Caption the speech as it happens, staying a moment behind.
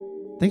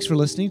Thanks for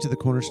listening to the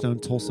Cornerstone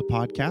Tulsa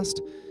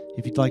podcast.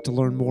 If you'd like to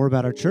learn more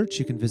about our church,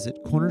 you can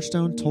visit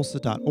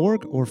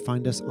cornerstonetulsa.org or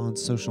find us on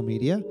social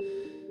media.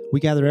 We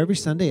gather every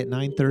Sunday at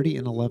 9:30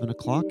 and 11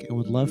 o'clock and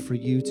would love for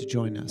you to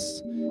join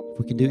us. If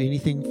we can do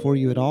anything for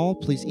you at all,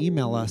 please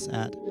email us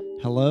at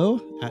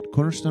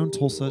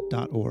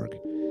hello@cornerstonetulsa.org.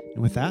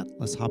 And with that,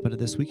 let's hop into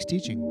this week's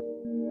teaching.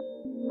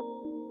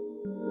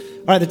 All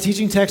right, the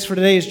teaching text for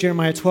today is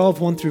Jeremiah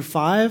 12, 1 through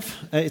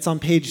 5. It's on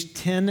page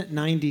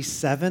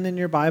 1097 in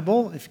your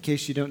Bible, in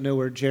case you don't know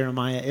where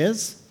Jeremiah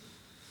is.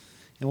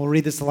 And we'll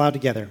read this aloud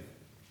together.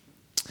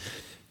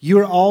 You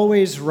are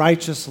always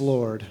righteous,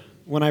 Lord,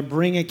 when I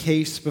bring a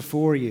case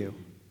before you.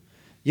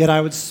 Yet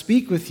I would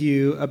speak with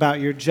you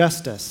about your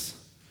justice.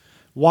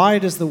 Why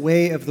does the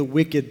way of the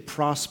wicked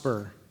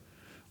prosper?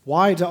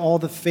 Why do all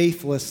the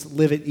faithless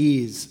live at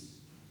ease?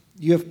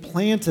 You have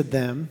planted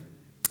them,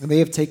 and they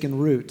have taken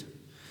root.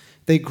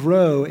 They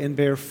grow and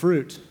bear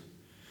fruit.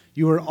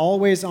 You are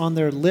always on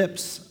their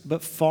lips,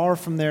 but far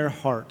from their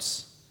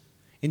hearts.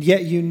 And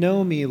yet you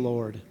know me,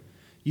 Lord.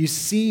 You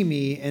see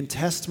me and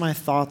test my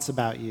thoughts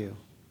about you.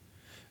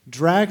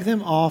 Drag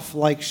them off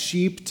like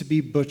sheep to be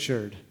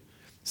butchered.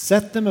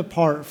 Set them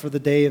apart for the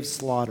day of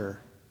slaughter.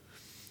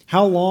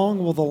 How long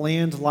will the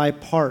land lie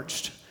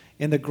parched,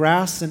 and the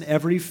grass in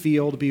every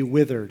field be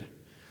withered?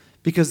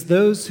 Because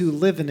those who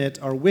live in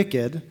it are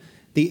wicked,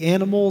 the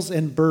animals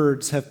and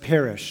birds have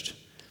perished.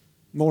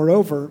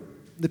 Moreover,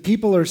 the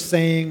people are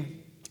saying,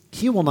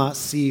 he will not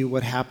see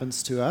what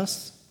happens to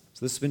us.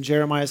 So this has been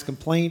Jeremiah's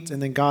complaint,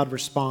 and then God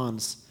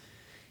responds.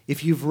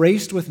 If you've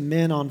raced with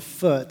men on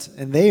foot,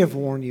 and they have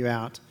worn you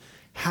out,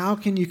 how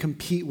can you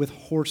compete with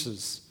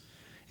horses?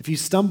 If you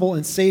stumble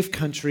in safe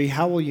country,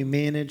 how will you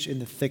manage in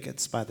the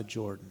thickets by the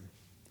Jordan?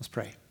 Let's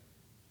pray.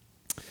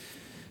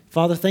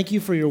 Father, thank you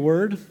for your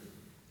word.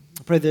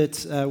 I pray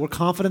that we're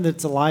confident that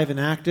it's alive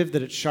and active,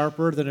 that it's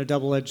sharper than a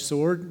double-edged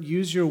sword.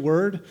 Use your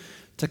word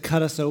to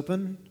cut us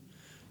open,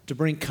 to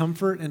bring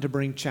comfort and to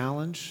bring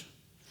challenge.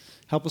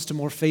 Help us to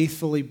more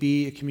faithfully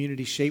be a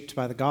community shaped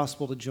by the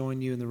gospel to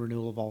join you in the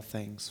renewal of all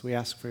things. We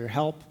ask for your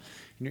help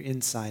and your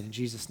insight in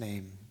Jesus'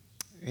 name.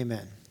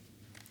 Amen.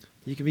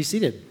 You can be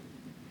seated.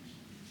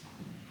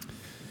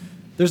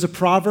 There's a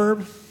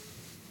proverb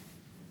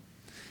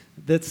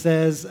that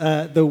says,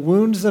 the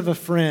wounds of a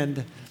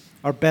friend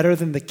are better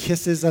than the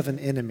kisses of an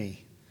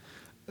enemy.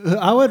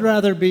 I would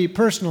rather be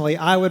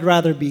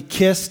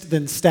kissed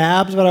than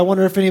stabbed, but I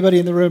wonder if anybody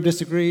in the room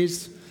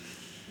disagrees.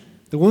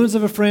 The wounds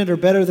of a friend are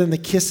better than the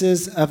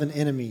kisses of an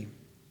enemy.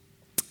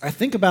 I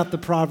think about the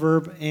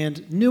proverb,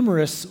 and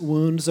numerous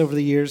wounds over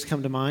the years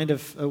come to mind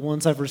of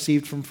ones I've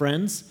received from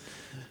friends.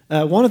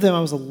 One of them, I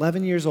was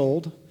 11 years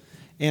old,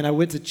 and I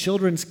went to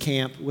children's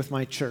camp with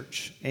my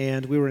church.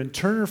 And we were in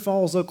Turner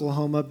Falls,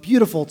 Oklahoma,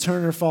 beautiful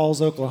Turner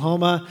Falls,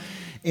 Oklahoma.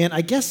 And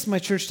I guess my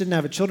church didn't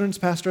have a children's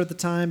pastor at the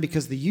time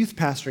because the youth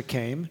pastor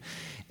came,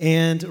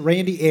 and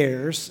Randy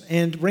Ayers.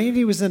 And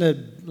Randy was in a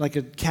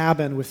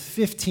cabin with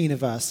 15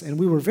 of us, and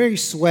we were very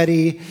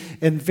sweaty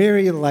and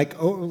very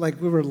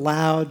we were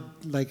loud,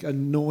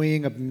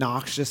 annoying,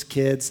 obnoxious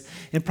kids.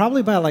 And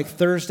probably by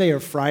Thursday or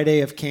Friday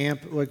of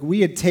camp,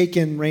 we had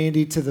taken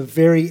Randy to the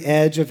very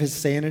edge of his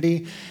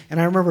sanity. And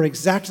I remember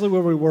exactly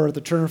where we were at the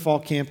Turner Fall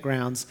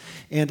campgrounds.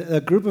 And a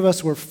group of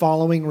us were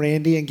following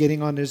Randy and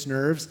getting on his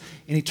nerves.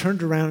 And he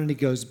turned around and he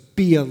goes,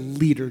 "Be a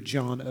leader,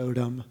 John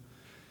Odom."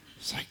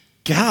 It's like,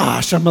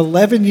 gosh, I'm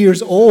 11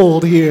 years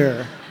old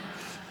here.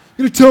 I'm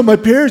going to tell my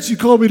parents you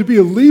called me to be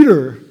a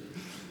leader.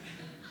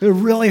 It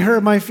really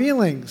hurt my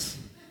feelings.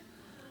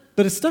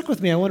 But it stuck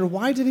with me. I wondered,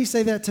 why did he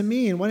say that to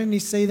me? And why didn't he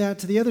say that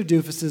to the other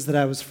doofuses that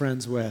I was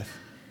friends with?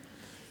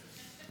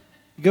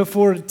 Go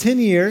forward 10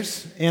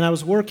 years, and I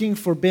was working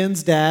for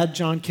Ben's dad,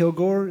 John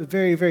Kilgore, a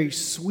very, very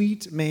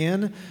sweet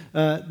man,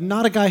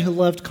 not a guy who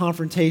loved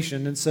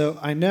confrontation. And so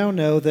I now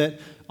know that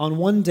on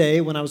one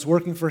day when I was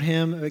working for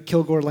him at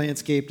Kilgore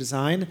Landscape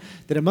Design,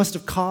 that it must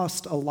have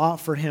cost a lot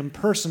for him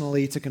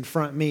personally to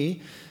confront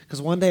me. Because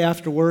one day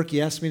after work,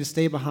 he asked me to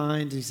stay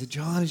behind. He said,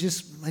 "John, I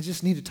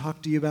just need to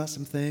talk to you about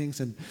some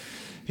things." And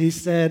he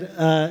said,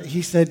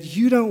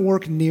 "You don't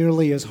work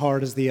nearly as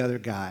hard as the other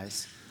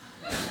guys.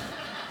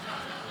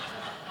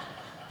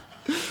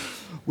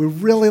 We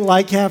really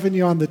like having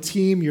you on the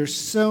team. You're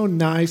so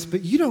nice,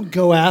 but you don't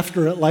go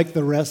after it like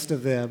the rest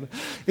of them."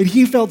 And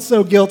he felt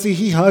so guilty.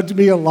 He hugged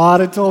me a lot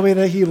and told me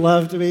that he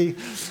loved me.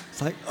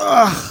 It's like,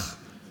 ugh,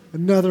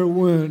 another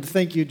wound.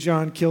 Thank you,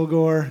 John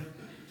Kilgore.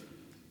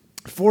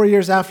 4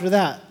 years after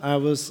that, I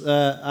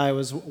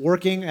was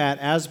working at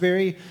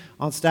Asbury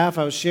on staff.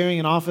 I was sharing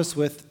an office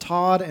with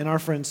Todd and our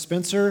friend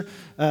Spencer.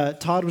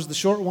 Todd was the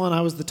short one.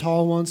 I was the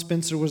tall one.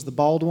 Spencer was the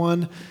bald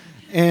one.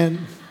 And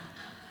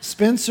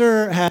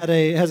Spencer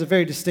has a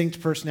very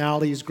distinct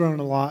personality. He's grown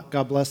a lot,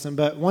 God bless him.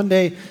 But one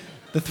day,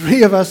 the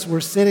three of us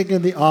were sitting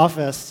in the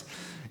office,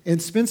 and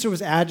Spencer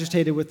was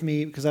agitated with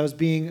me because I was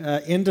being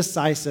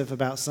indecisive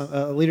about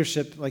some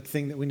leadership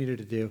thing that we needed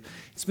to do.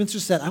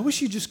 Spencer said, "I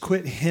wish you'd just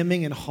quit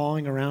hemming and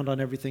hawing around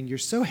on everything. You're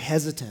so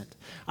hesitant.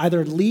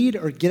 Either lead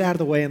or get out of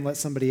the way and let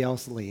somebody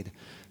else lead."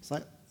 It's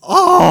like,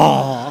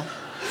 oh.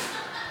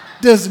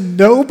 Does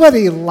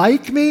nobody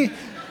like me?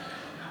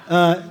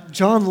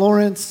 John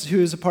Lawrence, who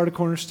is a part of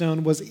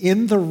Cornerstone, was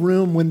in the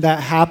room when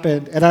that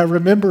happened, and I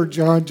remember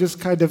John just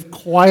kind of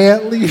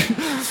quietly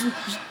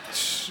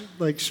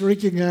like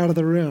shrinking out of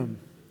the room.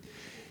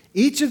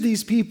 Each of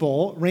these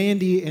people,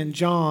 Randy and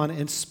John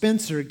and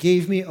Spencer,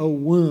 gave me a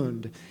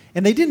wound,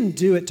 and they didn't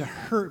do it to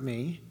hurt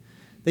me.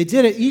 They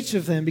did it, each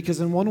of them, because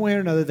in one way or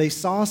another, they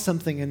saw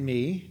something in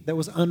me that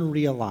was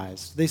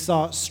unrealized. They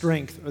saw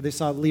strength, or they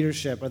saw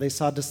leadership, or they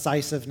saw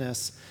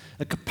decisiveness,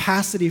 a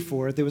capacity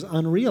for it that was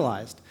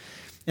unrealized.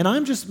 And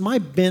my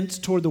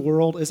bent toward the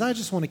world is I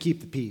just want to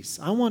keep the peace.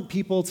 I want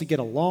people to get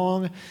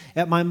along.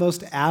 At my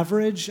most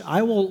average,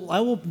 I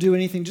will do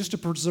anything just to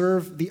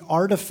preserve the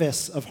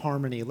artifice of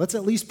harmony. Let's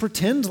at least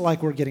pretend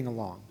like we're getting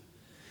along.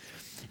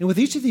 And with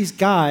each of these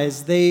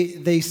guys,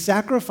 they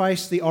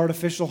sacrificed the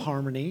artificial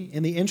harmony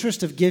in the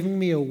interest of giving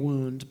me a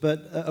wound,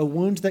 but a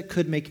wound that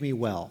could make me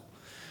well,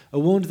 a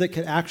wound that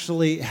could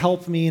actually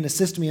help me and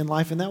assist me in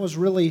life, and that was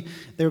really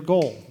their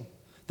goal.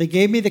 They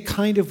gave me the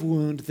kind of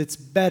wound that's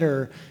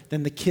better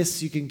than the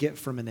kiss you can get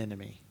from an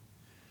enemy.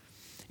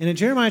 And in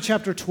Jeremiah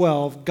chapter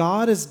 12,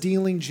 God is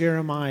dealing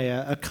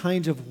Jeremiah a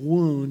kind of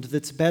wound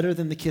that's better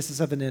than the kisses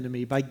of an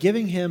enemy by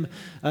giving him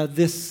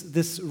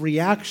this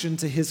reaction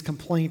to his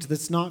complaint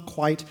that's not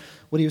quite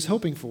what he was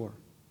hoping for.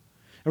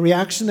 A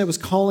reaction that was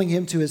calling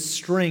him to his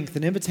strength,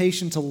 an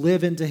invitation to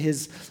live into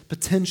his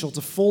potential,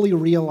 to fully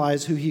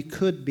realize who he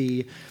could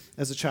be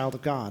as a child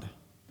of God.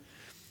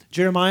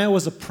 Jeremiah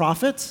was a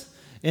prophet.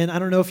 And I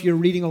don't know if you're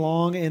reading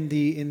along in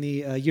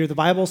the Year of the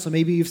Bible, so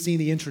maybe you've seen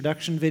the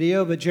introduction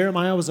video, but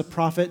Jeremiah was a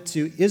prophet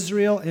to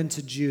Israel and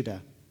to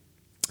Judah.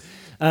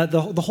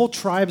 The whole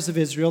tribes of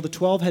Israel, the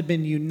 12, had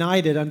been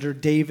united under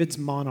David's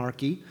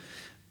monarchy.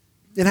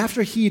 And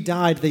after he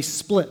died, they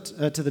split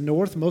to the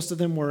north. Most of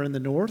them were in the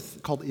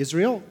north, called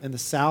Israel, and the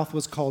south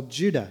was called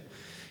Judah.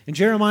 And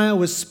Jeremiah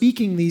was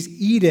speaking these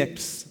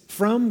edicts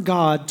from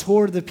God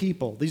toward the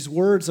people, these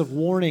words of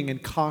warning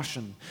and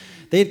caution.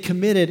 They had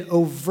committed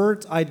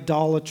overt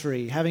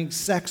idolatry, having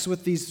sex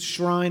with these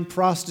shrine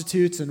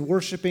prostitutes and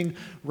worshiping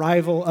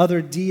rival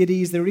other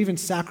deities. They were even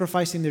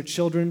sacrificing their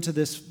children to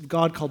this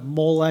god called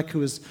Molech, who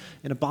was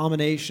an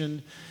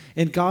abomination.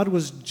 And God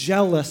was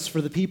jealous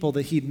for the people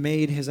that he'd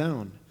made his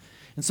own.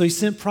 And so he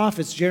sent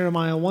prophets,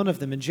 Jeremiah one of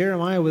them. And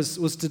Jeremiah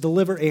was to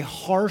deliver a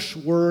harsh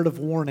word of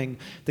warning.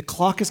 The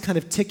clock is kind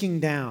of ticking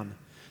down.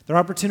 Their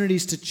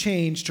opportunities to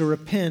change, to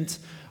repent,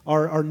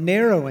 are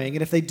narrowing,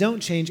 and if they don't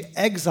change,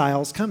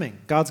 exile's coming.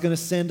 God's going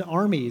to send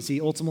armies.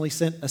 He ultimately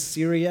sent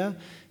Assyria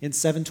in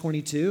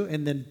 722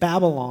 and then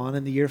Babylon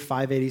in the year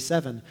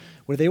 587,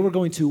 where they were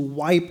going to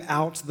wipe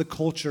out the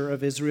culture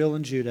of Israel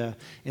and Judah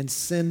and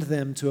send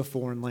them to a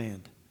foreign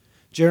land.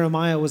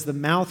 Jeremiah was the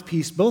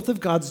mouthpiece both of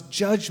God's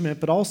judgment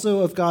but also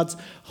of God's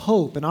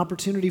hope, an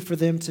opportunity for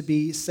them to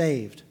be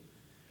saved.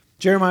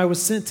 Jeremiah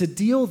was sent to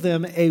deal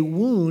them a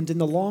wound in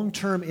the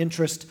long-term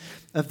interest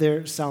of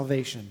their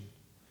salvation.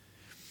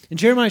 In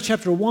Jeremiah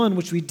chapter 1,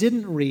 which we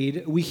didn't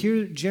read, we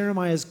hear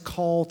Jeremiah's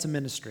call to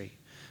ministry,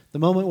 the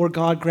moment where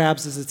God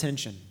grabs his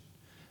attention.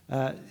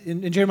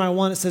 In Jeremiah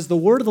 1, it says, "The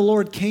word of the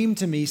Lord came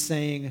to me,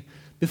 saying,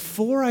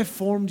 before I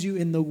formed you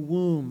in the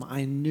womb,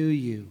 I knew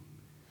you.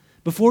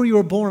 Before you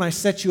were born, I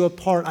set you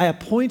apart. I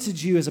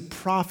appointed you as a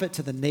prophet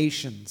to the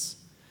nations."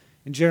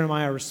 And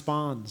Jeremiah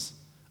responds,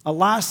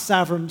 "Alas,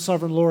 sovereign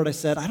Lord," I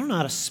said, "I don't know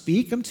how to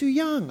speak. I'm too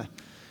young."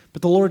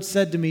 But the Lord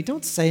said to me,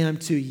 "Don't say I'm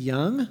too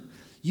young.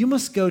 You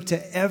must go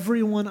to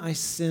everyone I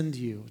send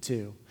you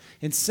to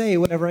and say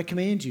whatever I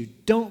command you.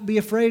 Don't be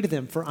afraid of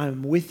them, for I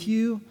am with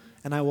you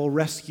and I will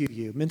rescue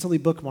you." Mentally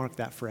bookmark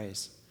that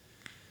phrase.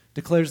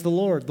 Declares the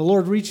Lord. The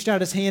Lord reached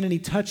out his hand and he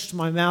touched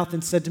my mouth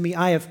and said to me,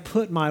 "I have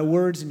put my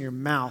words in your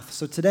mouth.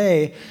 So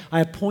today I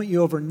appoint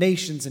you over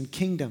nations and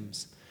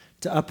kingdoms,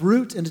 to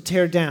uproot and to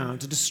tear down,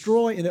 to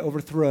destroy and to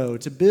overthrow,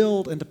 to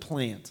build and to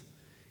plant."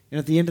 And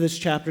at the end of this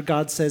chapter,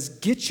 God says,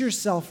 "Get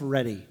yourself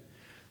ready.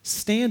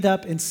 Stand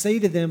up and say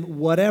to them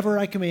whatever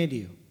I command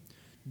you.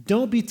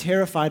 Don't be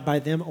terrified by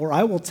them, or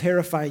I will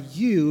terrify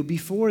you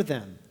before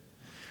them.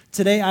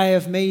 Today I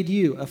have made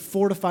you a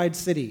fortified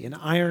city, an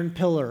iron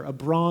pillar, a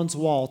bronze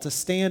wall, to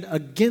stand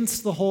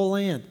against the whole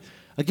land,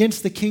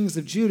 against the kings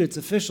of Judah, its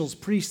officials,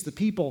 priests, the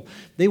people.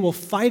 They will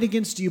fight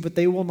against you, but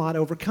they will not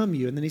overcome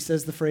you." And then he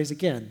says the phrase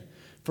again,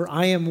 "For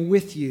I am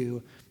with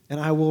you, and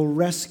I will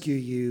rescue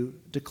you,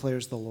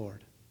 declares the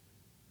Lord."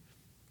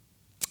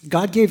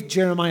 God gave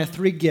Jeremiah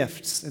 3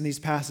 gifts in these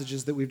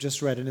passages that we've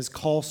just read in his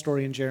call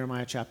story in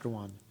Jeremiah chapter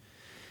 1.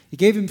 He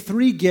gave him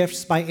 3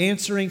 gifts by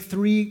answering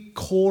 3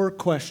 core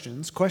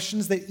questions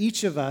that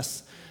each of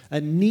us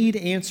need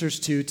answers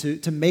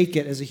to make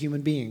it as a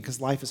human being,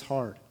 because life is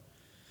hard.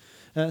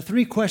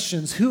 3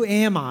 questions: who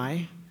am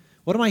I?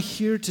 What am I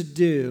here to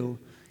do?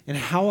 And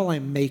how will I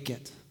make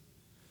it?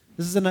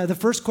 The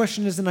first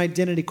question is an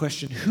identity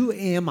question. Who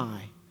am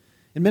I?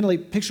 And mentally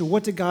picture,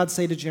 what did God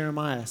say to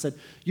Jeremiah? He said,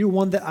 "You're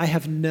one that I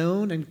have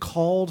known and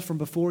called from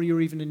before you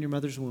were even in your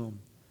mother's womb.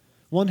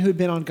 One who had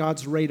been on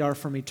God's radar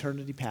from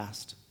eternity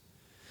past.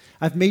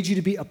 I've made you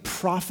to be a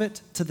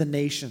prophet to the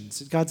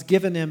nations. God's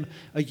given him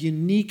a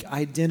unique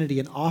identity,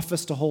 an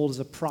office to hold as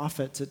a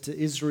prophet to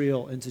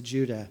Israel and to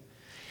Judah.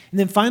 And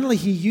then finally,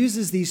 he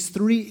uses these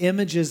three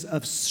images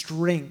of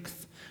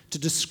strength to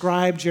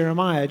describe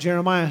Jeremiah.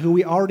 Jeremiah, who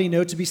we already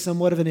know to be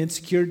somewhat of an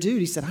insecure dude.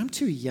 He said, I'm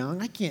too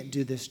young. I can't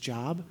do this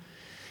job.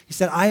 He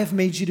said, I have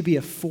made you to be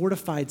a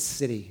fortified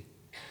city.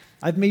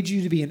 I've made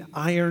you to be an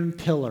iron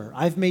pillar.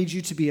 I've made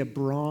you to be a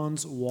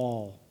bronze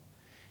wall.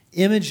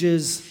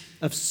 Images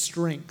of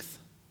strength.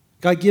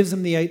 God gives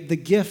him the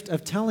gift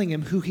of telling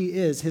him who he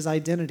is, his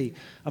identity,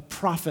 a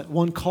prophet,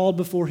 one called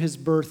before his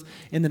birth,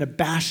 and then a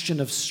bastion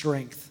of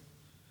strength.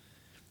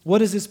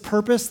 What is his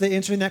purpose? They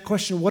answering that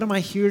question, what am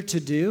I here to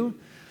do?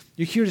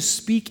 You're here to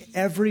speak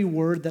every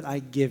word that I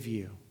give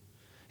you.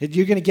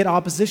 You're going to get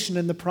opposition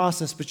in the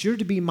process, but you're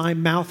to be my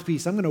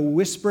mouthpiece. I'm going to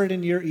whisper it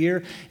in your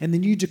ear, and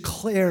then you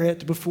declare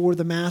it before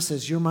the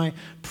masses. You're my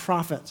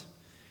prophet.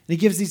 And he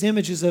gives these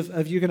images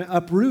of you're going to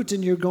uproot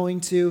and you're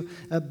going to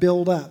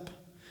build up.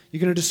 You're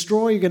going to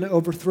destroy, you're going to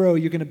overthrow,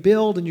 you're going to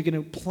build, and you're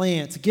going to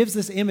plant. It gives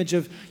this image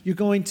of you're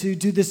going to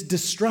do this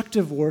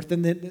destructive work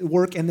and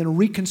then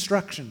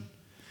reconstruction.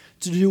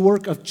 To do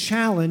work of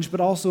challenge,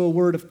 but also a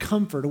word of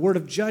comfort, a word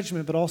of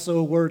judgment, but also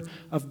a word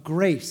of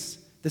grace.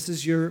 This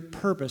is your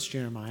purpose,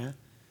 Jeremiah.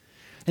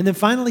 And then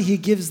finally, he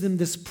gives them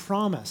this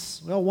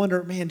promise. We all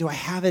wonder, man, do I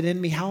have it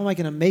in me? How am I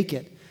going to make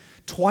it?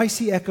 Twice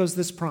he echoes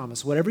this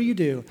promise. Whatever you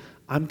do,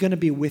 I'm going to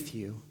be with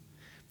you,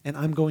 and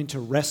I'm going to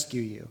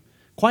rescue you.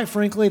 Quite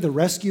frankly, the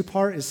rescue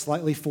part is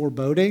slightly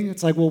foreboding.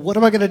 It's like, well, what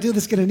am I going to do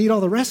that's going to need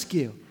all the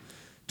rescue?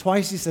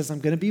 Twice he says, I'm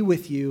going to be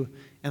with you,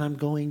 and I'm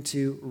going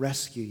to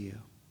rescue you.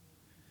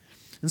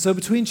 And so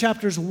between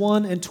chapters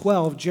 1 and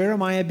 12,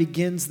 Jeremiah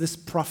begins this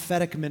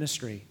prophetic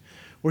ministry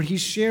where he's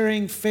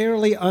sharing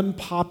fairly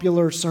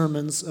unpopular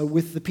sermons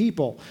with the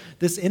people,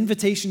 this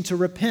invitation to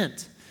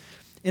repent.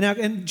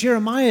 And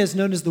Jeremiah is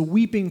known as the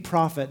weeping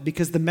prophet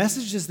because the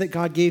messages that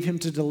God gave him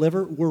to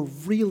deliver were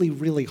really,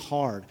 really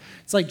hard.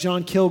 It's like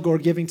John Kilgore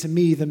giving to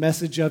me the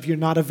message of, you're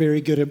not a very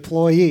good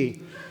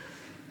employee.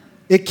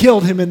 It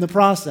killed him in the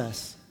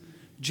process.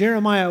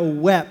 Jeremiah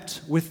wept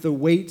with the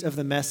weight of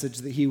the message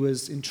that he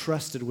was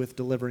entrusted with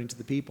delivering to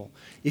the people.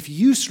 If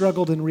you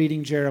struggled in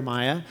reading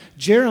Jeremiah,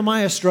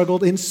 Jeremiah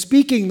struggled in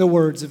speaking the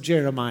words of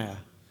Jeremiah.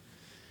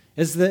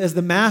 As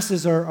the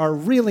masses are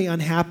really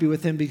unhappy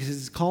with him because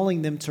he's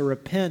calling them to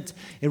repent,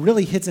 it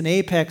really hits an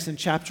apex in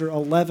chapter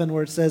 11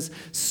 where it says,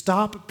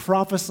 stop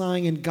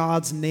prophesying in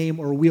God's name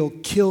or we'll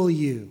kill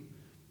you.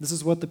 This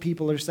is what the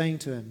people are saying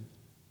to him.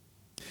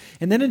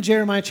 And then in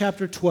Jeremiah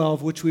chapter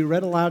 12, which we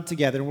read aloud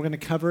together, and we're going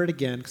to cover it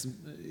again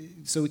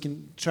so we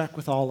can track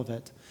with all of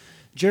it,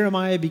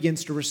 Jeremiah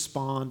begins to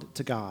respond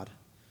to God.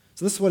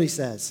 So this is what he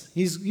says.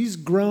 He's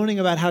groaning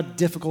about how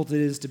difficult it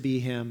is to be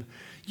him.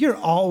 You're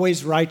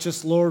always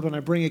righteous, Lord, when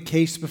I bring a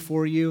case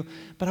before you,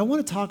 but I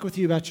want to talk with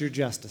you about your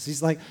justice.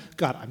 He's like,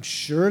 God, I'm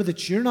sure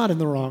that you're not in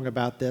the wrong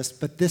about this,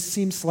 but this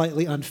seems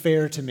slightly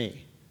unfair to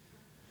me.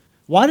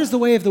 Why does the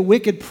way of the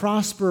wicked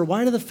prosper?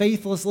 Why do the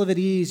faithless live at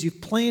ease?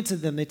 You've planted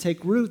them. They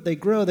take root. They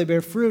grow. They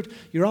bear fruit.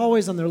 You're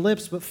always on their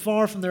lips, but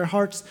far from their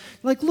hearts.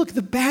 Like, look,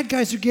 the bad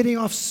guys are getting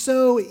off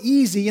so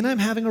easy, and I'm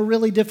having a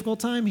really difficult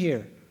time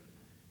here.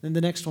 Then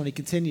the next one, he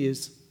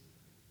continues.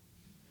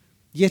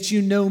 Yet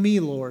you know me,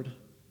 Lord.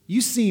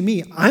 You see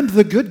me. I'm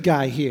the good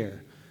guy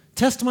here.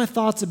 Test my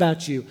thoughts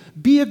about you.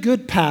 Be a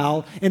good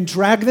pal and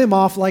drag them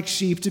off like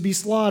sheep to be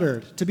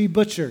slaughtered, to be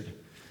butchered.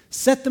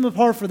 Set them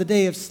apart for the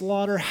day of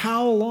slaughter.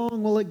 How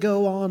long will it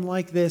go on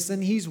like this?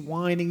 And he's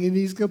whining and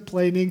he's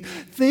complaining.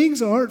 Things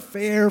aren't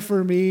fair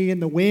for me.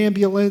 And the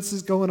wambulance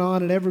is going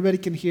on and everybody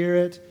can hear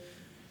it.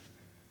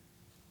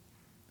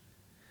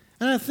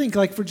 And I think,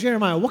 like for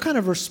Jeremiah, what kind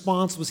of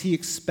response was he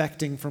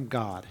expecting from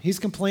God? He's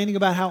complaining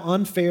about how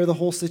unfair the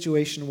whole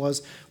situation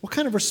was. What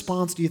kind of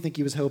response do you think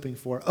he was hoping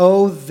for?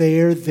 Oh,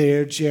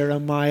 there,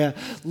 Jeremiah.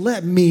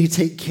 Let me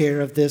take care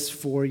of this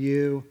for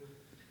you.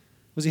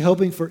 Was he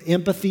hoping for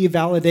empathy,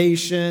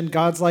 validation?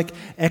 God's like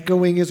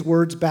echoing his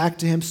words back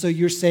to him. So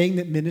you're saying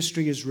that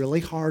ministry is really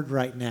hard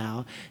right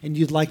now and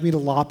you'd like me to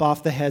lop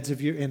off the heads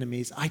of your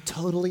enemies. I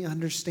totally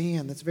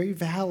understand. That's very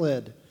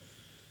valid.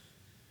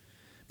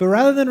 But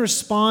rather than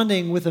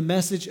responding with a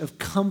message of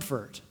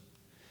comfort,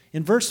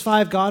 in verse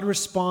 5, God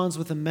responds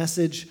with a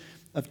message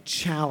of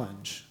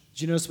challenge.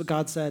 Did you notice what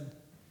God said?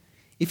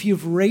 If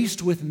you've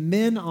raced with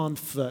men on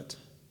foot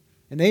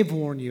and they've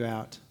worn you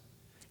out,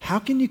 how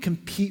can you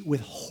compete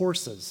with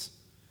horses?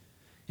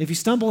 If you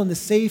stumble in the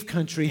safe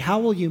country, how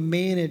will you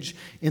manage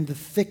in the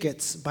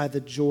thickets by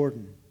the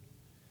Jordan?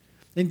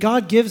 And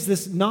God gives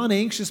this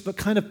non-anxious but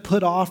kind of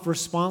put off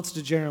response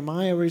to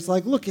Jeremiah where he's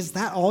like, look, is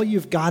that all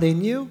you've got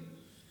in you?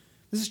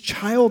 This is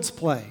child's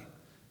play.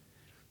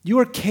 You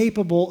are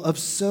capable of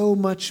so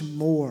much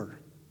more.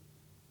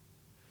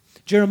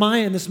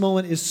 Jeremiah in this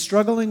moment is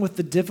struggling with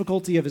the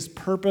difficulty of his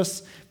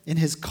purpose and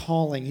his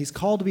calling. He's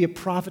called to be a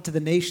prophet to the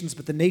nations,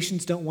 but the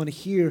nations don't want to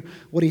hear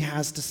what he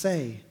has to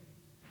say.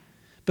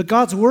 But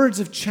God's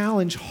words of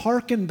challenge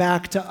hearken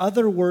back to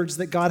other words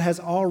that God has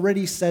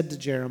already said to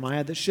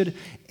Jeremiah that should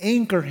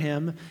anchor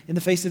him in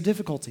the face of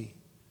difficulty.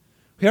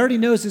 He already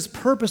knows his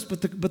purpose,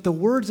 but the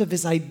words of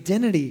his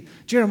identity.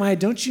 Jeremiah,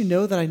 don't you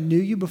know that I knew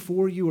you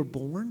before you were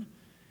born?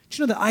 Don't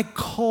you know that I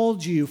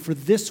called you for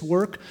this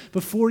work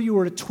before you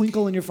were a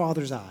twinkle in your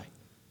father's eye?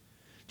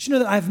 Do you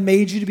know that I've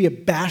made you to be a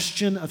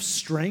bastion of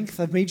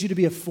strength? I've made you to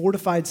be a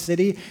fortified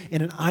city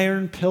and an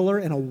iron pillar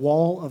and a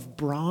wall of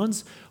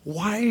bronze.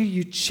 Why are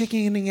you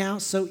chickening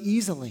out so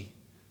easily?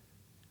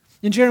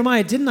 And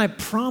Jeremiah, didn't I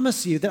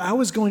promise you that I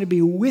was going to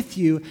be with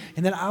you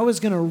and that I was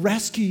going to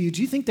rescue you?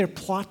 Do you think their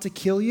plot to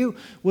kill you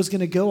was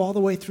going to go all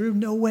the way through?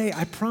 No way.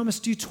 I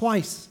promised you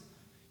twice.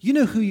 You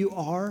know who you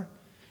are,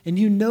 and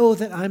you know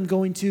that I'm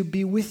going to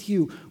be with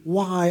you.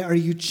 Why are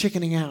you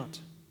chickening out?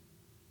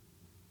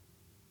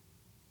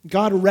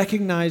 God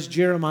recognized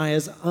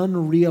Jeremiah's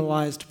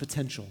unrealized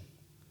potential.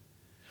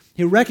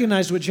 He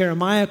recognized what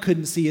Jeremiah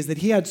couldn't see is that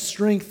he had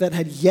strength that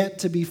had yet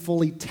to be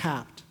fully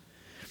tapped.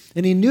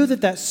 And he knew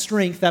that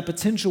strength, that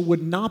potential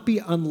would not be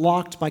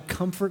unlocked by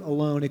comfort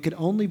alone. It could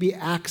only be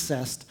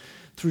accessed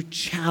through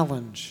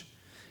challenge.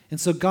 And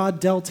so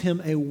God dealt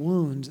him a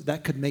wound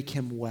that could make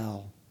him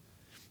well.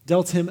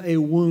 Dealt him a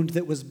wound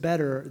that was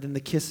better than the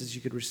kisses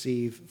you could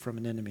receive from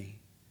an enemy.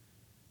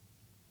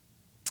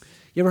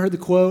 You ever heard the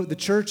quote, the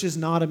church is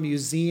not a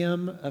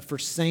museum for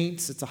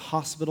saints, it's a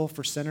hospital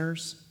for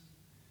sinners?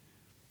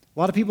 A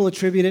lot of people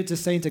attribute it to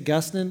St.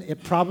 Augustine.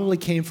 It probably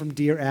came from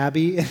Dear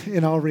Abby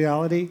in all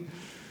reality.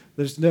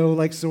 There's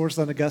no source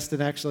on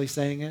Augustine actually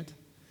saying it.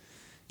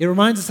 It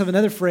reminds us of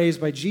another phrase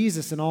by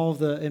Jesus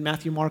in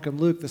Matthew, Mark,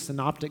 and Luke, the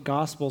synoptic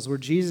gospels, where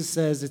Jesus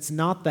says, it's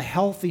not the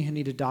healthy who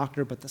need a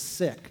doctor, but the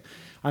sick.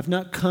 I've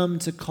not come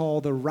to call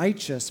the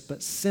righteous,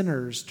 but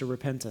sinners to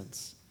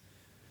repentance.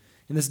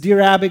 And this Dear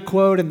Abby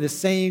quote and this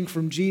saying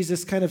from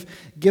Jesus kind of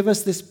give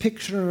us this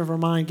picture of our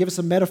mind, give us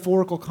a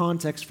metaphorical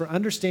context for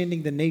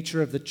understanding the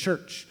nature of the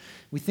church.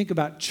 We think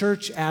about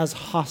church as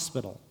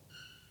hospital.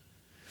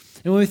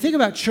 And when we think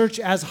about church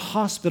as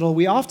hospital,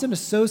 we often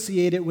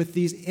associate it with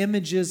these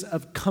images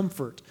of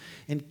comfort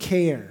and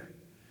care.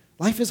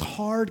 Life is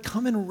hard,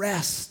 come and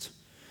rest.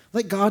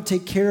 Let God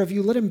take care of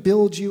you, let him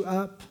build you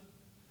up.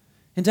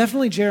 And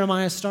definitely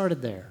Jeremiah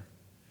started there.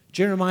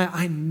 Jeremiah,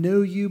 I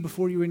know you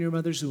before you were in your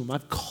mother's womb.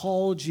 I've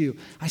called you.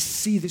 I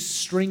see the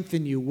strength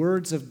in you,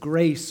 words of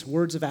grace,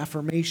 words of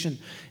affirmation,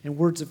 and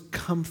words of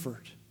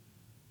comfort.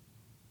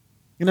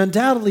 And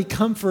undoubtedly,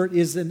 comfort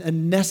is a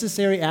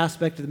necessary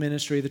aspect of the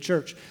ministry of the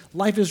church.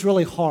 Life is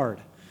really hard.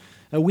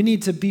 We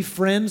need to be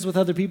friends with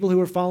other people who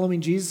are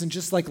following Jesus and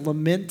just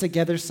lament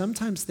together.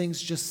 Sometimes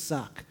things just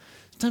suck.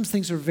 Sometimes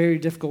things are very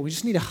difficult. We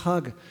just need a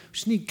hug. We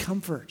just need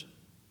comfort.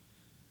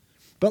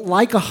 But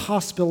like a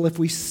hospital, if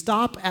we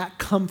stop at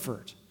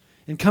comfort,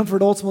 and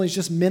comfort ultimately is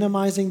just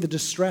minimizing the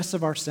distress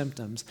of our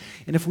symptoms,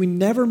 and if we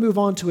never move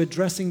on to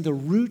addressing the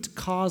root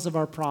cause of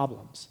our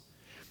problems,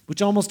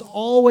 which almost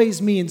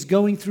always means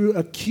going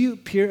through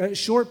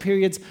short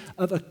periods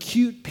of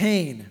acute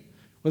pain,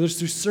 whether it's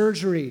through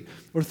surgery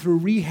or through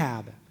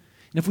rehab,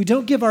 and if we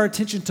don't give our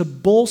attention to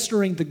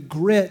bolstering the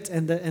grit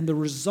and the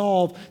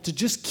resolve to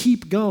just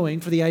keep going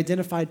for the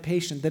identified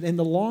patient, that in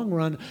the long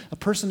run, a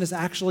person is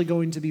actually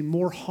going to be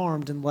more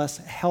harmed and less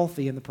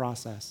healthy in the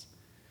process.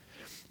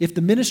 If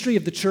the ministry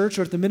of the church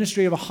or if the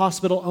ministry of a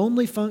hospital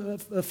only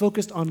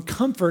focused on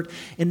comfort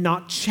and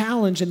not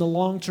challenge in the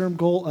long-term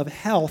goal of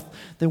health,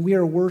 then we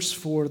are worse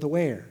for the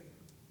wear.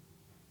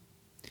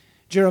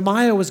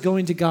 Jeremiah was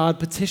going to God,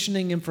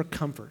 petitioning him for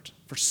comfort,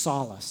 for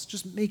solace.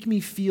 Just make me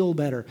feel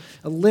better.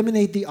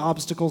 Eliminate the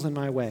obstacles in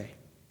my way.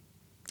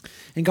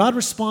 And God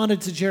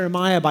responded to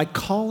Jeremiah by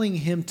calling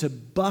him to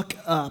buck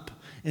up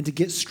and to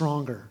get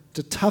stronger,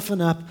 to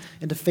toughen up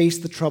and to face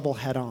the trouble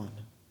head on.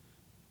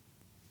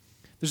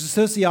 There's a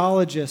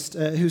sociologist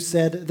who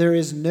said there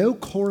is no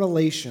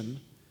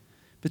correlation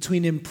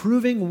between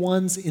improving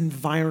one's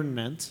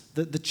environment,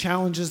 the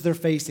challenges they're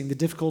facing, the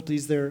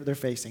difficulties they're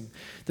facing.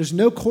 There's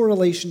no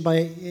correlation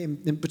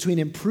between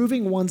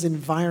improving one's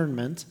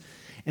environment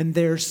and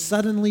their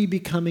suddenly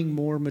becoming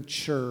more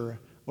mature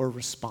or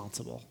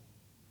responsible.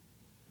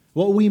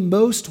 What we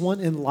most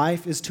want in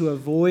life is to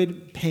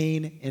avoid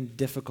pain and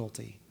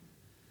difficulty.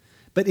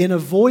 But in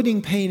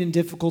avoiding pain and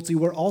difficulty,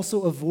 we're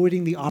also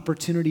avoiding the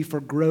opportunity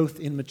for growth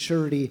in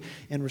maturity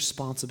and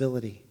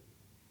responsibility.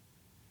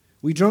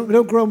 We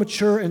don't grow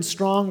mature and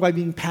strong by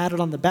being patted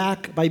on the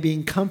back, by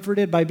being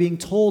comforted, by being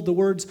told the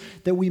words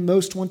that we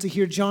most want to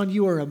hear. John,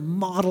 you are a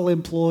model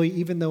employee,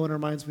 even though in our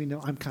minds we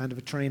know I'm kind of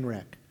a train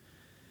wreck.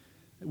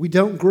 We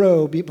don't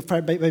grow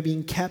by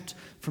being kept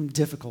from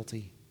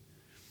difficulty.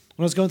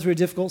 When I was going through a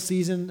difficult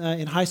season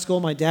in high school,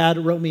 my dad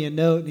wrote me a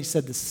note, and he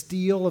said, the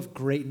steel of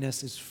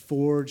greatness is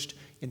forged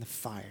in the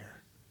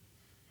fire.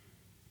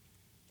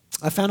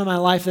 I found in my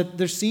life that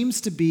there seems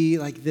to be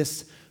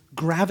this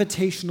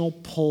gravitational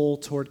pull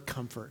toward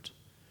comfort,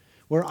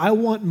 where I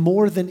want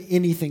more than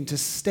anything to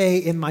stay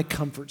in my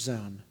comfort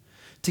zone,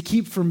 to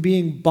keep from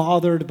being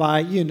bothered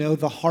by,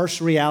 the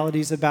harsh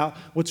realities about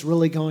what's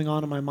really going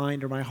on in my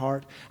mind or my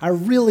heart. I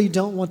really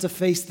don't want to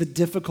face the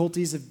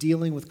difficulties of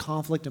dealing with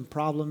conflict and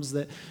problems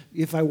that,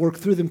 if I work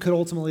through them, could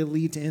ultimately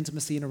lead to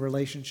intimacy in a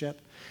relationship.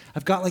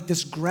 I've got like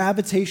this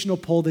gravitational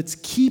pull that's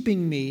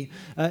keeping me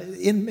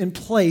in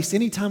place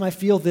anytime I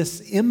feel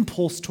this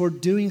impulse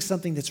toward doing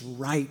something that's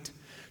right,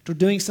 toward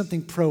doing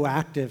something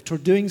proactive,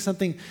 toward doing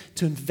something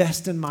to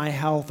invest in my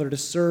health or to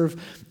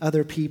serve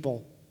other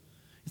people.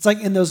 It's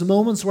like in those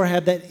moments where I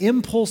have that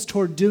impulse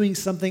toward doing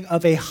something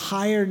of a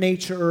higher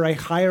nature or a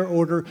higher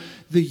order,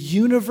 the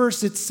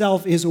universe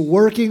itself is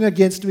working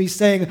against me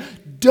saying,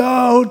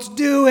 don't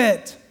do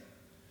it,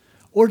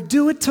 or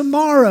do it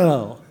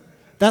tomorrow.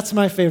 That's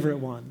my favorite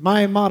one.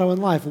 My motto in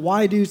life,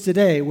 why do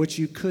today what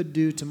you could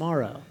do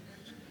tomorrow?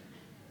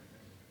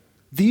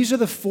 These are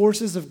the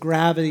forces of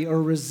gravity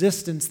or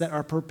resistance that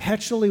are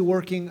perpetually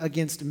working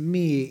against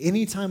me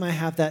anytime I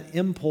have that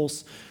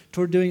impulse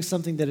toward doing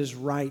something that is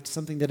right,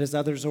 something that is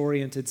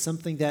others-oriented,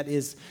 something that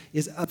is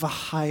of a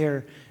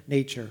higher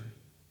nature.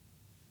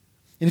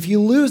 And if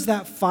you lose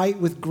that fight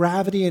with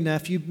gravity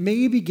enough, you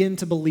may begin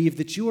to believe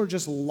that you are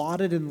just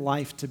lauded in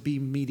life to be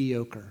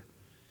mediocre,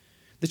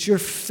 that you're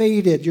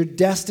fated, you're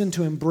destined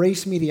to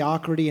embrace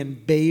mediocrity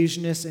and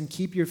beigeness and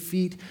keep your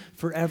feet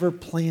forever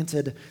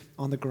planted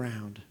on the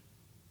ground.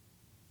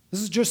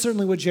 This is just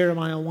certainly what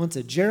Jeremiah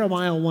wanted.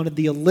 Jeremiah wanted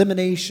the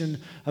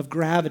elimination of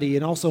gravity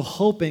and also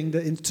hoping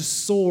to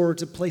soar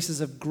to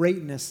places of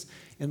greatness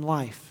in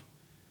life.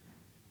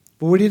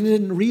 But what he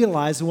didn't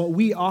realize, and what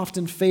we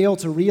often fail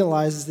to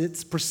realize, is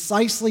it's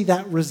precisely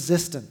that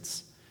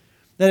resistance,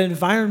 that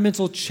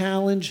environmental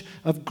challenge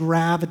of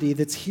gravity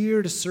that's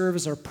here to serve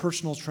as our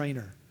personal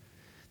trainer,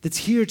 that's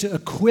here to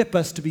equip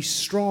us to be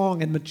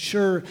strong and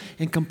mature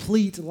and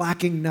complete,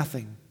 lacking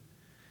nothing.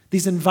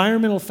 These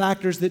environmental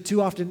factors that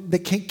too often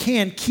that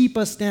can keep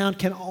us down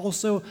can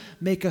also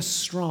make us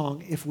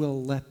strong if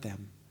we'll let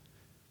them.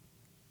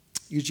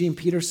 Eugene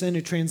Peterson,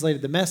 who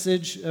translated the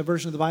Message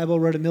version of the Bible,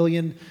 wrote 1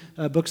 million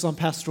books on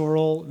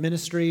pastoral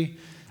ministry,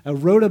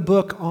 wrote a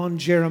book on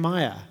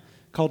Jeremiah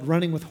called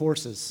Running with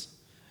Horses.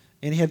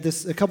 And he had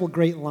a couple of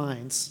great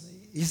lines.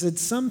 He said,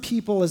 some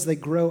people as they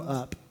grow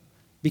up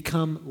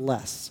become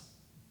less.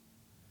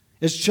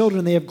 As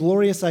children, they have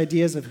glorious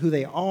ideas of who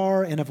they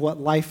are and of what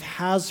life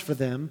has for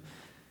them.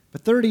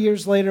 But 30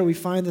 years later, we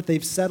find that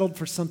they've settled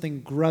for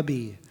something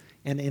grubby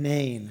and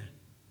inane.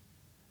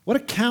 What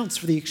accounts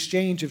for the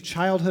exchange of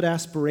childhood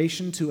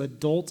aspiration to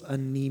adult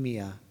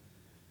anemia?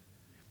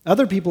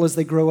 Other people, as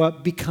they grow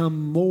up,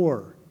 become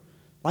more.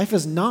 Life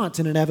is not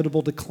an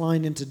inevitable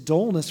decline into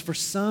dullness. For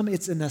some,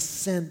 it's an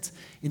ascent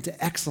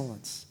into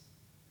excellence.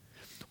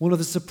 One of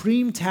the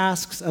supreme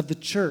tasks of the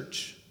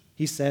church,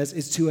 he says,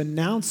 is to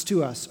announce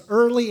to us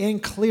early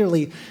and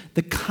clearly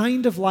the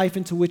kind of life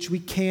into which we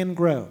can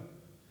grow,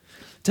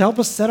 to help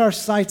us set our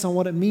sights on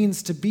what it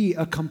means to be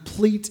a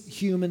complete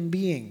human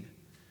being.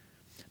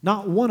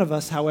 Not one of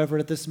us, however,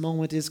 at this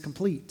moment is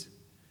complete.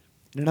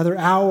 In another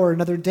hour,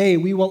 another day,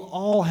 we will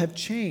all have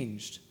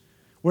changed.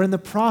 We're in the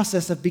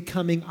process of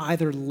becoming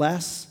either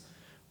less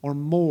or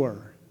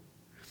more.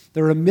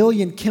 There are a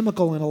million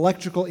chemical and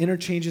electrical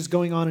interchanges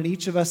going on in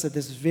each of us at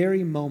this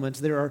very moment.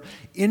 There are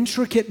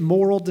intricate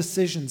moral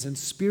decisions and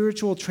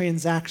spiritual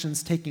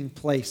transactions taking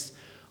place.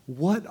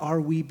 What are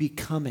we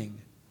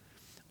becoming?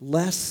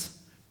 Less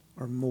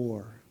or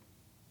more?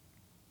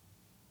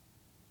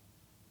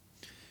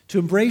 To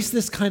embrace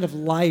this kind of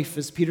life,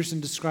 as Peterson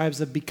describes,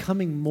 of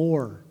becoming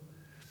more,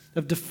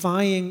 of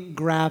defying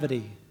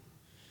gravity,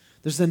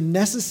 there's a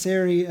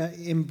necessary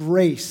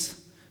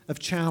embrace of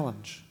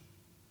challenge.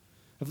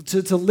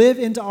 To live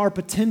into our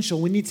potential,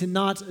 we need to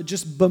not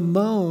just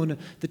bemoan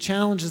the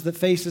challenges that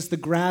face us, the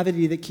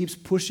gravity that keeps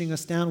pushing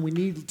us down. We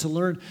need to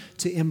learn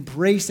to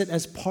embrace it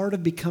as part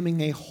of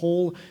becoming a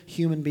whole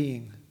human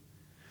being.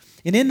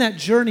 And in that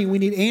journey, we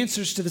need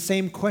answers to the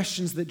same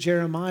questions that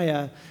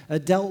Jeremiah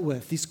dealt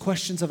with, these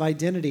questions of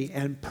identity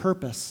and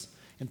purpose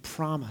and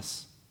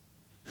promise.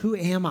 Who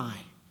am I?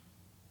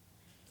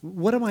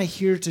 What am I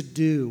here to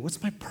do?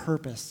 What's my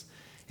purpose?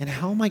 And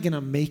how am I going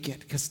to make it?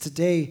 Because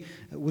today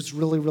was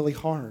really, really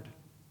hard.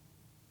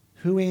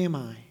 Who am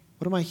I?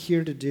 What am I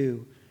here to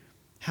do?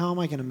 How am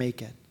I going to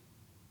make it?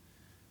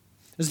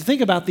 As we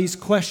think about these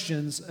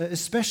questions,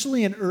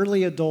 especially in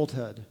early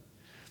adulthood,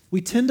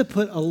 we tend to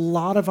put a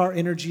lot of our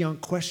energy on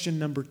question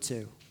number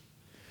 2.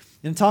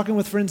 And talking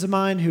with friends of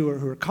mine who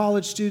are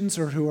college students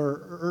or who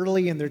are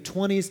early in their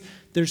 20s,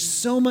 there's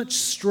so much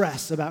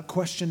stress about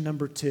question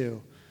number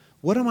 2.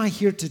 What am I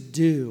here to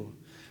do?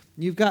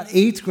 You've got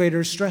 8th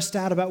graders stressed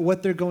out about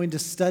what they're going to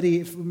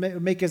study,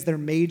 make as their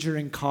major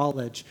in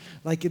college.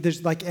 Like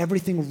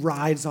everything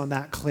rides on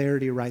that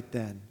clarity right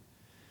then.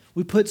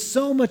 We put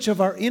so much of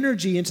our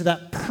energy into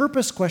that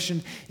purpose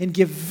question and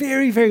give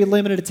very, very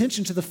limited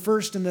attention to the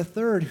first and the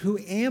third. Who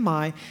am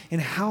I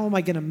and how am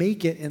I going to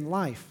make it in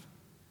life?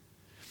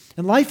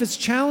 And life is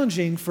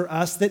challenging for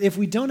us that if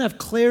we don't have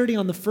clarity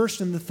on the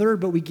first and the third,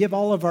 but we give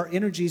all of our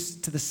energies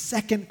to the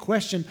second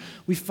question,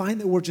 we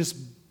find that we're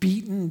just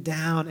beaten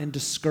down and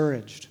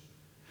discouraged.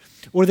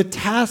 Or the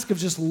task of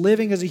just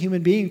living as a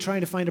human being,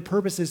 trying to find a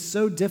purpose, is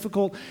so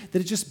difficult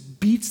that it just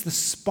beats the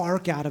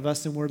spark out of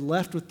us and we're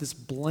left with this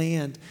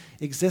bland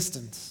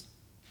existence.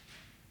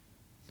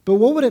 But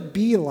what would it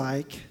be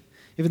like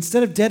if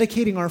instead of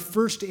dedicating our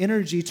first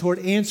energy toward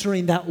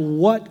answering that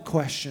what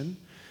question,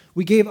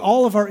 we gave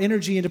all of our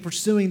energy into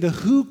pursuing the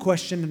who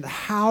question and the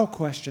how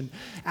question,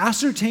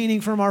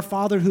 ascertaining from our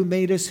Father who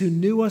made us, who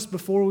knew us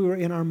before we were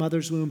in our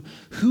mother's womb,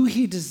 who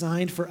He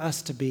designed for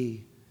us to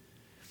be.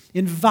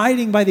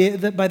 Inviting by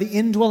the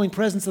indwelling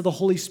presence of the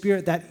Holy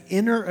Spirit that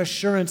inner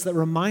assurance that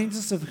reminds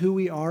us of who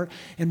we are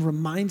and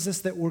reminds us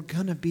that we're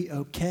going to be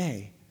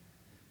okay.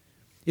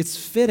 It's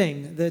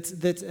fitting that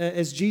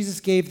as Jesus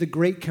gave the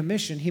Great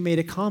Commission, He made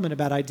a comment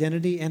about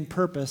identity and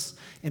purpose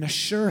and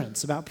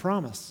assurance about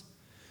promise.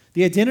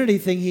 The identity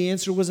thing He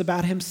answered was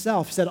about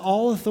Himself. He said,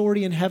 all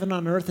authority in heaven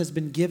and on earth has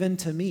been given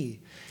to me.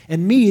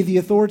 And me, the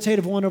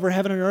authoritative one over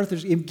heaven and earth,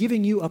 is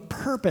giving you a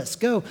purpose.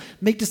 Go,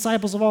 make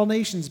disciples of all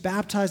nations,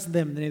 baptize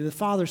them in the name of the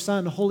Father, Son,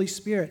 and Holy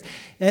Spirit.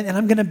 And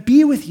I'm going to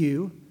be with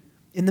you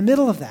in the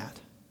middle of that.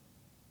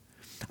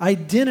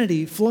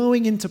 Identity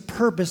flowing into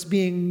purpose,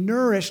 being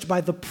nourished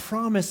by the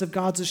promise of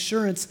God's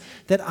assurance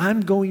that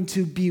I'm going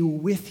to be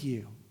with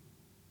you.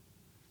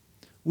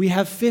 We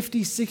have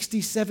 50,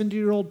 60,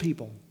 70-year-old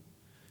people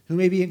who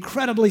may be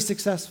incredibly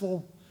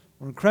successful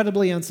or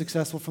incredibly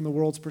unsuccessful from the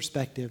world's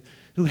perspective,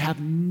 who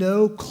have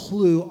no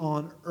clue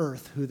on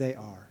earth who they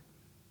are.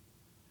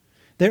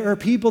 There are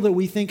people that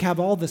we think have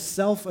all the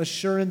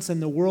self-assurance in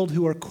the world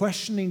who are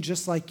questioning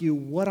just like you,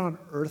 what on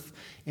earth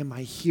am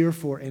I here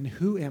for and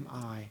who am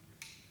I?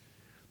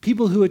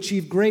 People who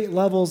achieve great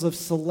levels of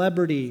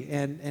celebrity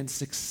and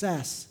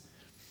success,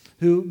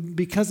 who,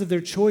 because of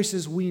their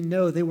choices, we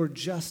know they were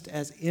just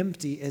as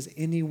empty as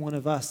any one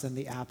of us in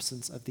the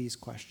absence of these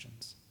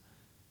questions.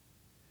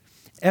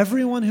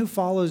 Everyone who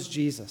follows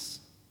Jesus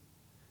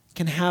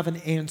can have an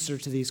answer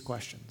to these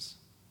questions.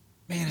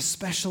 Man,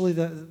 especially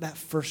that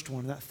first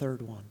one, that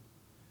third one.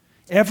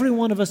 Every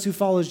one of us who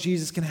follows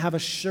Jesus can have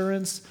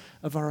assurance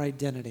of our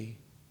identity.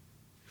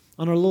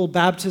 On our little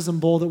baptism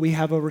bowl that we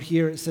have over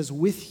here, it says,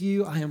 "With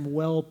you I am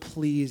well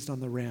pleased"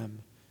 on the rim.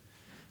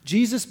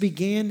 Jesus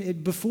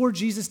began, before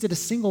Jesus did a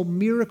single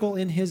miracle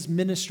in His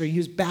ministry, He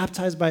was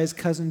baptized by His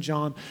cousin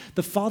John.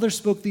 The Father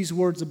spoke these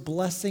words of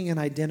blessing and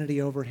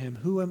identity over Him.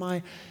 Who am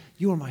I?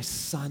 You are my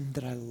Son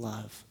that I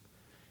love.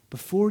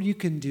 Before you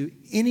can do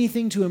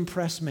anything to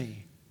impress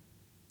me,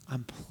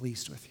 I'm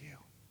pleased with you.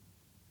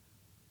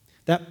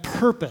 That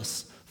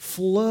purpose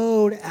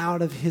flowed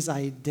out of His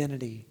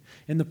identity.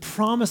 And the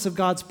promise of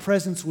God's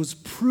presence was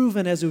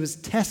proven as it was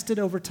tested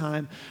over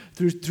time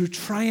through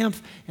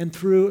triumph and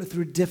through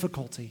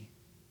difficulty.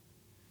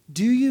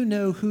 Do you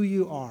know who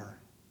you are?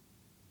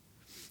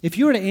 If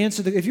you were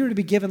to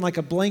be given like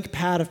a blank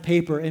pad of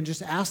paper and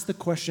just ask the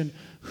question,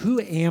 who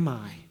am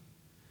I?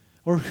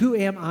 Or who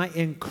am I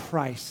in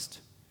Christ?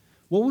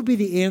 What would be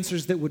the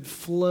answers that would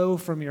flow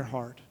from your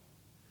heart?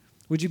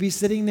 Would you be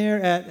sitting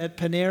there at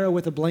Panera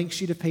with a blank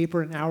sheet of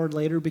paper an hour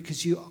later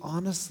because you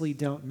honestly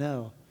don't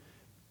know?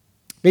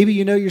 Maybe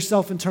you know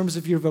yourself in terms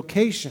of your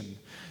vocation.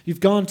 You've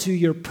gone to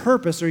your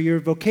purpose or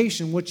your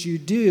vocation, what you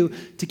do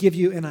to give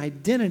you an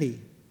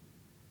identity.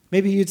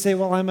 Maybe you'd say,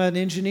 well, I'm an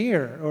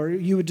engineer. Or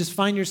you would just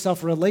find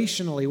yourself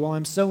relationally, well,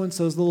 I'm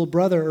so-and-so's little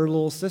brother or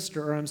little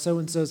sister, or I'm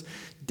so-and-so's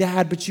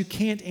dad, but you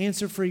can't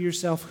answer for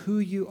yourself who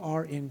you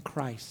are in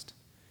Christ.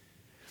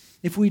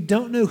 If we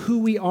don't know who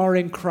we are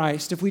in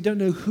Christ, if we don't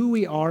know who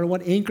we are and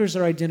what anchors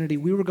our identity,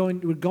 we're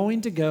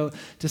going to go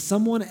to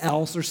someone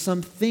else or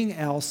something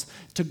else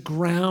to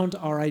ground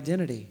our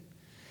identity.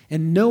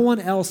 And no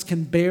one else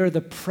can bear the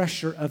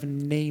pressure of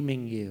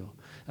naming you,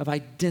 of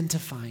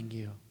identifying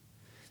you.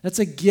 That's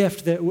a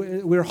gift that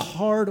we're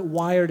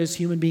hardwired as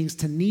human beings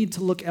to need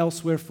to look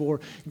elsewhere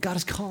for. God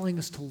is calling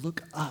us to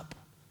look up.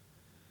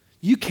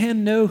 You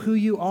can know who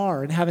you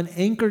are and have an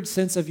anchored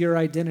sense of your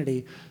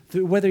identity,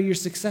 through whether you're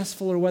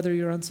successful or whether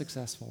you're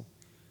unsuccessful.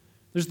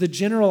 There's the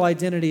general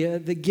identity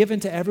given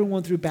to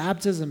everyone through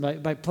baptism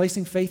by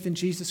placing faith in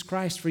Jesus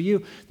Christ. For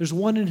you, there's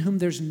one in whom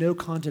there's no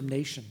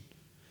condemnation.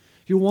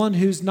 You're one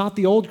who's not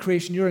the old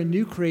creation, you're a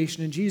new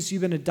creation. In Jesus,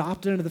 you've been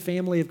adopted into the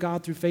family of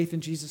God through faith in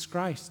Jesus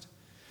Christ.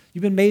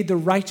 You've been made the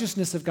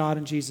righteousness of God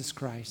in Jesus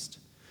Christ.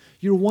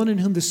 You're one in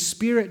whom the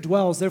Spirit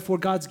dwells. Therefore,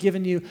 God's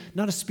given you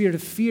not a spirit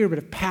of fear, but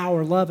of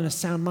power, love, and a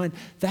sound mind.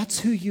 That's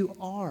who you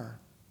are.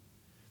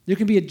 There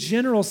can be a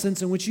general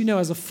sense in which you know,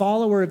 as a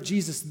follower of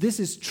Jesus, this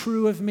is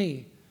true of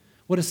me.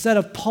 What is said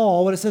of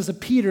Paul, what it says of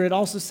Peter, it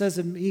also says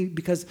of me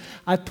because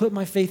I've put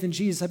my faith in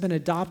Jesus. I've been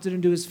adopted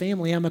into His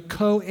family. I'm a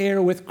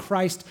co-heir with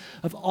Christ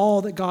of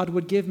all that God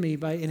would give me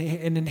by an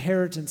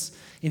inheritance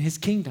in His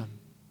kingdom.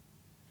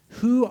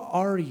 Who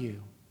are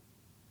you?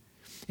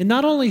 And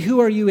not only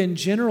who are you in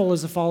general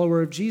as a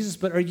follower of Jesus,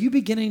 but are you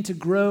beginning to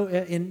grow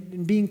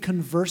in being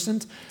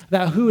conversant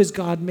about who is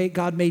God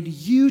made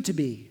you to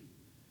be?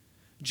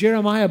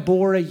 Jeremiah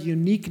bore a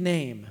unique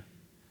name.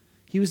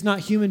 He was not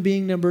human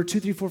being number 2,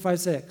 3, 4, 5,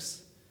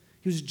 6.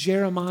 He was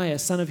Jeremiah,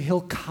 son of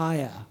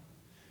Hilkiah.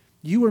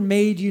 You were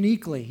made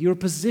uniquely. You were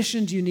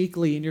positioned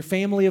uniquely in your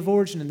family of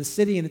origin, in the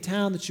city, in the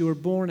town that you were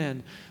born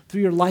in.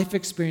 Through your life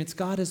experience,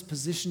 God has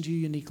positioned you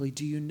uniquely.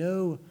 Do you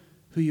know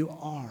who you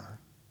are?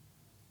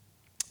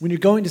 When you're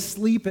going to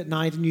sleep at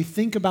night and you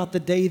think about the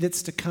day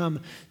that's to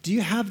come, do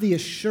you have the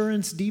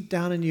assurance deep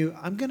down in you,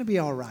 I'm going to be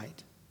all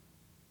right?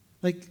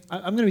 Like,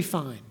 I'm going to be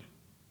fine.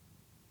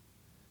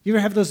 You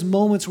ever have those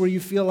moments where you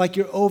feel like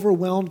you're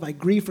overwhelmed by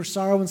grief or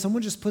sorrow and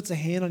someone just puts a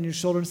hand on your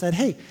shoulder and said,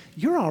 hey,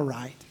 you're all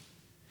right.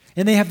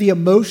 And they have the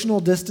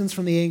emotional distance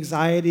from the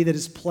anxiety that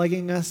is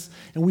plaguing us,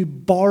 and we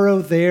borrow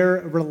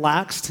their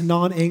relaxed,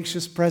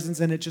 non-anxious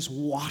presence, and it just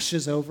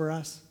washes over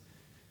us.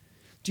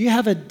 Do you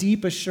have a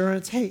deep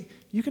assurance, hey,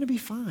 you're going to be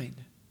fine.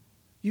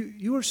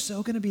 You are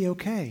so going to be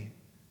okay.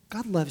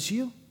 God loves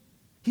you.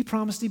 He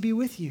promised he'd be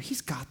with you.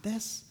 He's got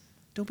this.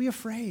 Don't be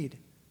afraid.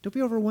 Don't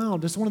be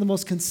overwhelmed. It's one of the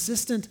most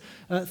consistent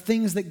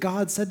things that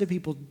God said to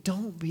people.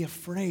 Don't be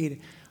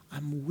afraid.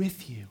 I'm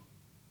with you.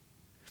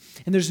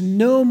 And there's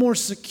no more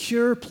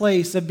secure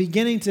place of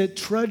beginning to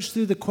trudge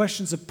through the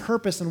questions of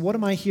purpose and what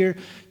am I here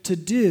to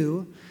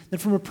do than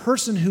from a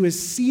person who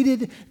is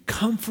seated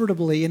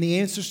comfortably in the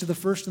answers to the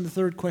first and the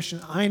third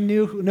question. I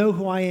know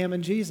who I am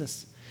in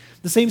Jesus.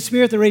 The same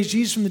Spirit that raised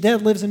Jesus from the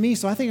dead lives in me,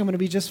 so I think I'm going to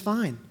be just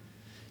fine.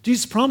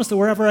 Jesus promised that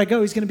wherever I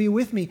go, he's going to be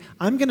with me.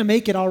 I'm going to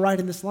make it all right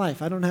in this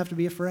life. I don't have to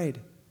be afraid.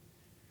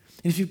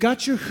 And if you've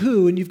got your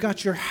who and you've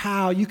got your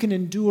how, you can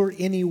endure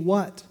any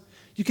what.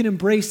 You can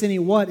embrace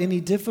any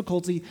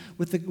difficulty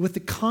with the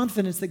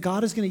confidence that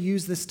God is going to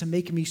use this to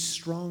make me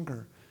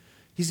stronger.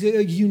 He's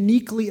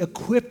uniquely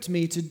equipped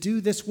me to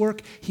do this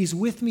work. He's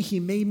with me. He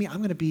made me. I'm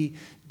going to be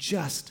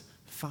just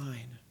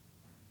fine.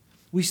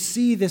 We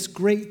see this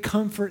great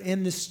comfort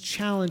and this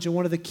challenge in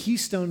one of the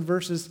keystone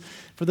verses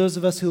for those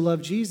of us who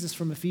love Jesus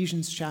from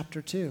Ephesians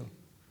chapter 2.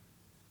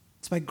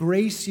 It's by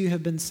grace you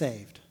have been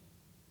saved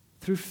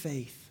through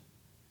faith.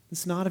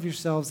 It's not of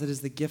yourselves, it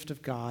is the gift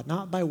of God,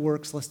 not by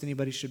works lest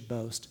anybody should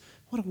boast.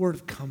 What a word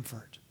of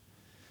comfort.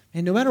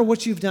 And no matter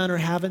what you've done or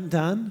haven't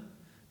done,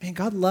 man,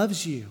 God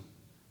loves you.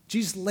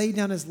 Jesus laid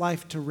down his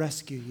life to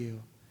rescue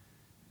you.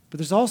 But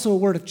there's also a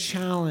word of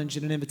challenge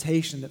and an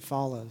invitation that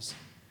follows.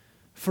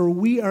 For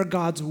we are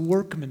God's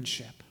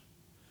workmanship,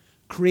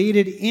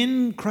 created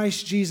in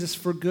Christ Jesus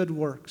for good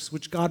works,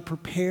 which God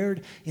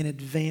prepared in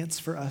advance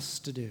for us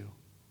to do.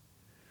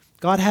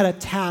 God had a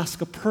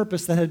task, a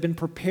purpose that had been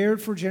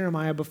prepared for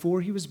Jeremiah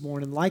before he was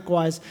born. And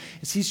likewise,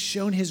 as he's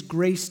shown his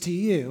grace to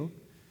you,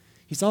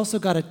 he's also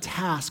got a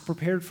task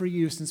prepared for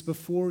you since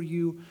before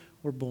you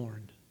were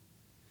born.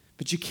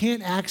 But you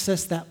can't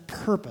access that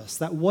purpose,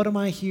 that what am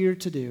I here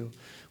to do,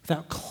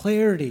 without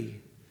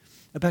clarity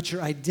about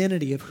your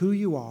identity of who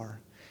you are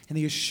and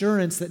the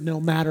assurance that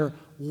no matter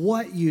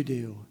what you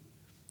do,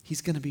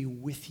 he's going to be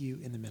with you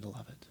in the middle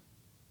of it.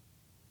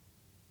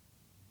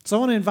 So I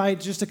want to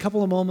invite just a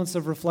couple of moments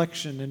of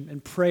reflection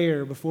and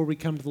prayer before we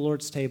come to the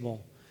Lord's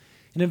table,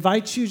 and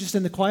invite you just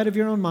in the quiet of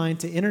your own mind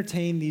to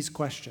entertain these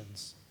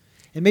questions.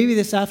 And maybe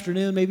this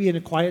afternoon, maybe in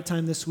a quiet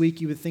time this week,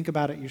 you would think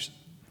about it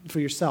for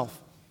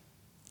yourself.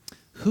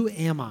 Who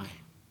am I?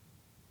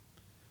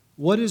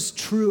 What is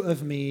true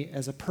of me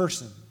as a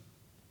person?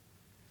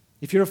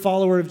 If you're a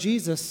follower of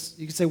Jesus,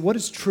 you can say, what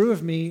is true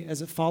of me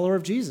as a follower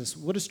of Jesus?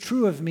 What is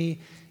true of me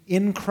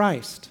in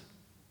Christ?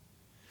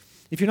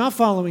 If you're not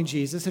following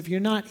Jesus, if you're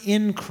not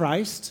in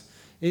Christ,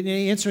 in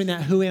answering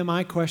that who am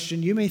I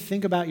question, you may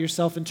think about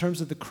yourself in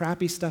terms of the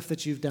crappy stuff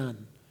that you've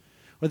done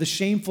or the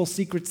shameful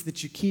secrets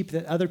that you keep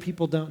that other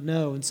people don't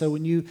know. And so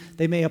when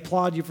they may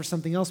applaud you for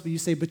something else, but you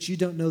say, but you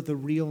don't know the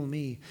real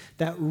me.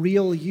 That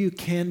real you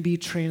can be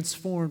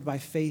transformed by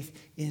faith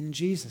in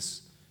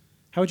Jesus.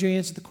 How would you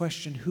answer the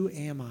question, who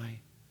am I?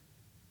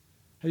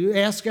 You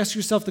ask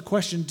yourself the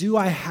question, do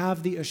I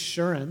have the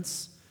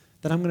assurance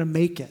that I'm going to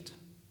make it?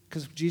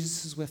 Because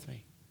Jesus is with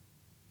me.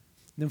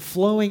 And then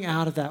flowing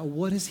out of that,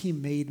 what has he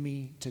made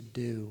me to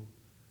do?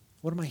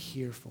 What am I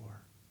here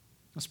for?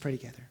 Let's pray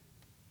together.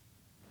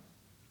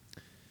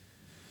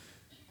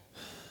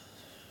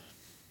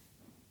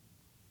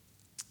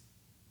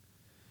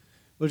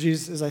 Lord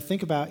Jesus, as I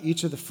think about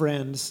each of the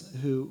friends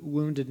who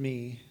wounded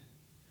me,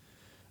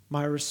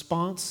 my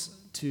response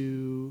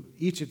to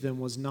each of them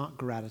was not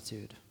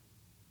gratitude,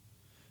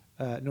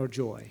 nor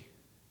joy.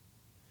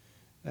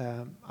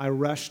 I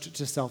rushed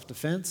to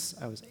self-defense.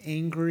 I was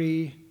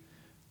angry.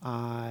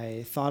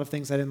 I thought of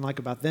things I didn't like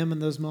about them in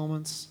those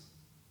moments.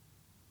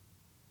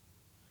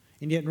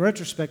 And yet, in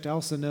retrospect, I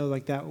also know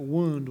that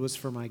wound was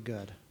for my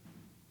good.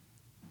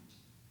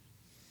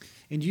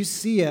 And you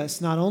see us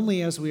not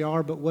only as we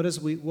are, but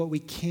what we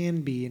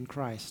can be in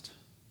Christ.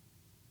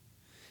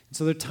 And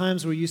so there are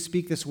times where you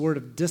speak this word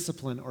of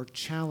discipline or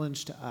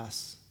challenge to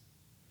us.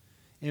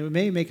 And it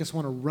may make us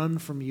want to run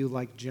from you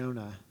like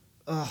Jonah.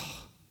 Ugh.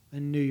 I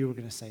knew you were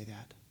going to say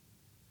that.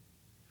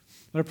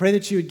 But I pray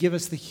that you would give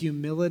us the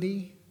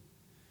humility,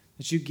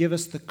 that you give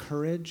us the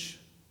courage,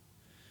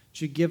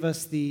 that you give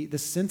us the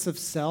sense of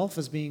self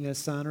as being a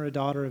son or a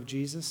daughter of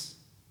Jesus,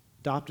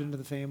 adopted into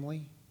the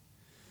family,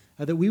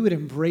 that we would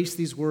embrace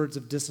these words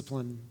of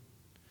discipline,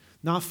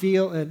 not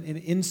feel an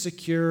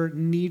insecure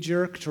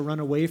knee-jerk to run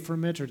away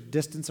from it or to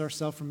distance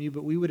ourselves from you,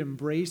 but we would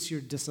embrace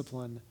your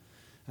discipline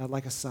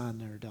like a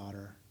son or a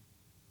daughter.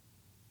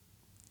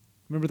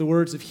 Remember the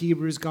words of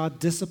Hebrews, God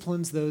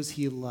disciplines those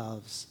he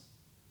loves.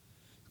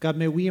 God,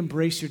 may we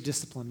embrace your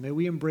discipline. May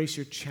we embrace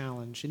your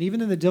challenge. And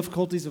even in the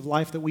difficulties of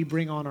life that we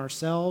bring on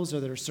ourselves or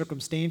that are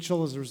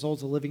circumstantial as a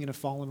result of living in a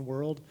fallen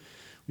world,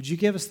 would you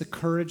give us the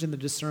courage and the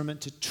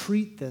discernment to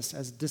treat this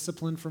as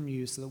discipline from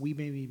you so that we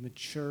may be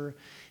mature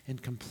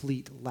and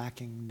complete,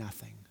 lacking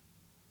nothing?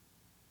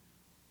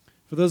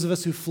 For those of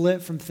us who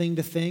flit from thing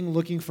to thing,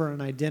 looking for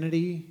an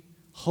identity,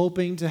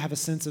 hoping to have a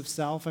sense of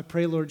self, I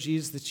pray, Lord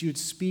Jesus, that you would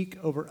speak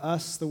over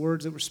us the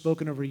words that were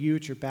spoken over you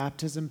at your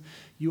baptism.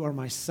 You are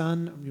my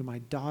son, you're my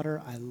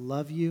daughter, I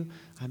love you,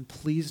 I'm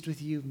pleased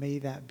with you, may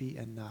that be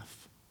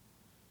enough.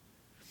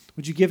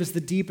 Would you give us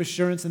the deep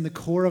assurance in the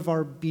core of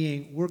our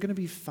being, we're going to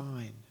be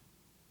fine,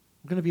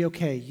 we're going to be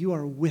okay, you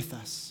are with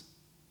us.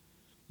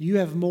 You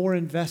have more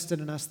invested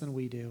in us than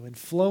we do. And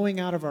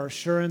flowing out of our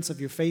assurance of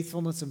your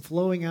faithfulness and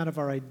flowing out of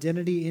our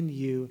identity in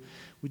you,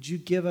 would you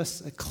give us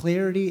a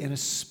clarity and a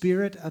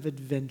spirit of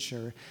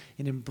adventure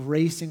in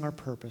embracing our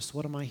purpose?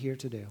 What am I here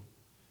to do?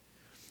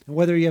 And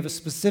whether you have a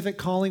specific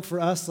calling for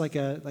us,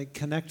 like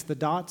connect the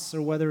dots,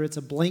 or whether it's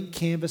a blank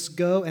canvas,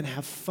 go and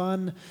have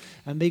fun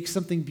and make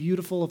something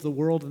beautiful of the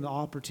world and the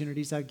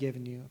opportunities I've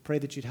given you. I pray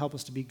that you'd help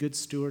us to be good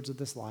stewards of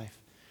this life,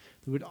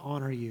 that we would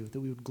honor you, that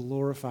we would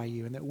glorify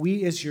you, and that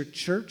we as your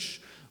church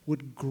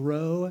would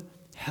grow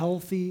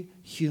healthy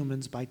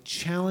humans by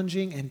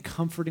challenging and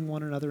comforting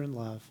one another in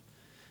love,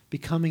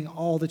 becoming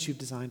all that you've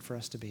designed for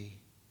us to be.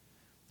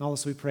 And all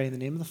this we pray in the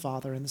name of the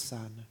Father, and the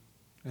Son,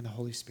 and the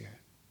Holy Spirit.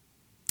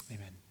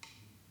 Amen.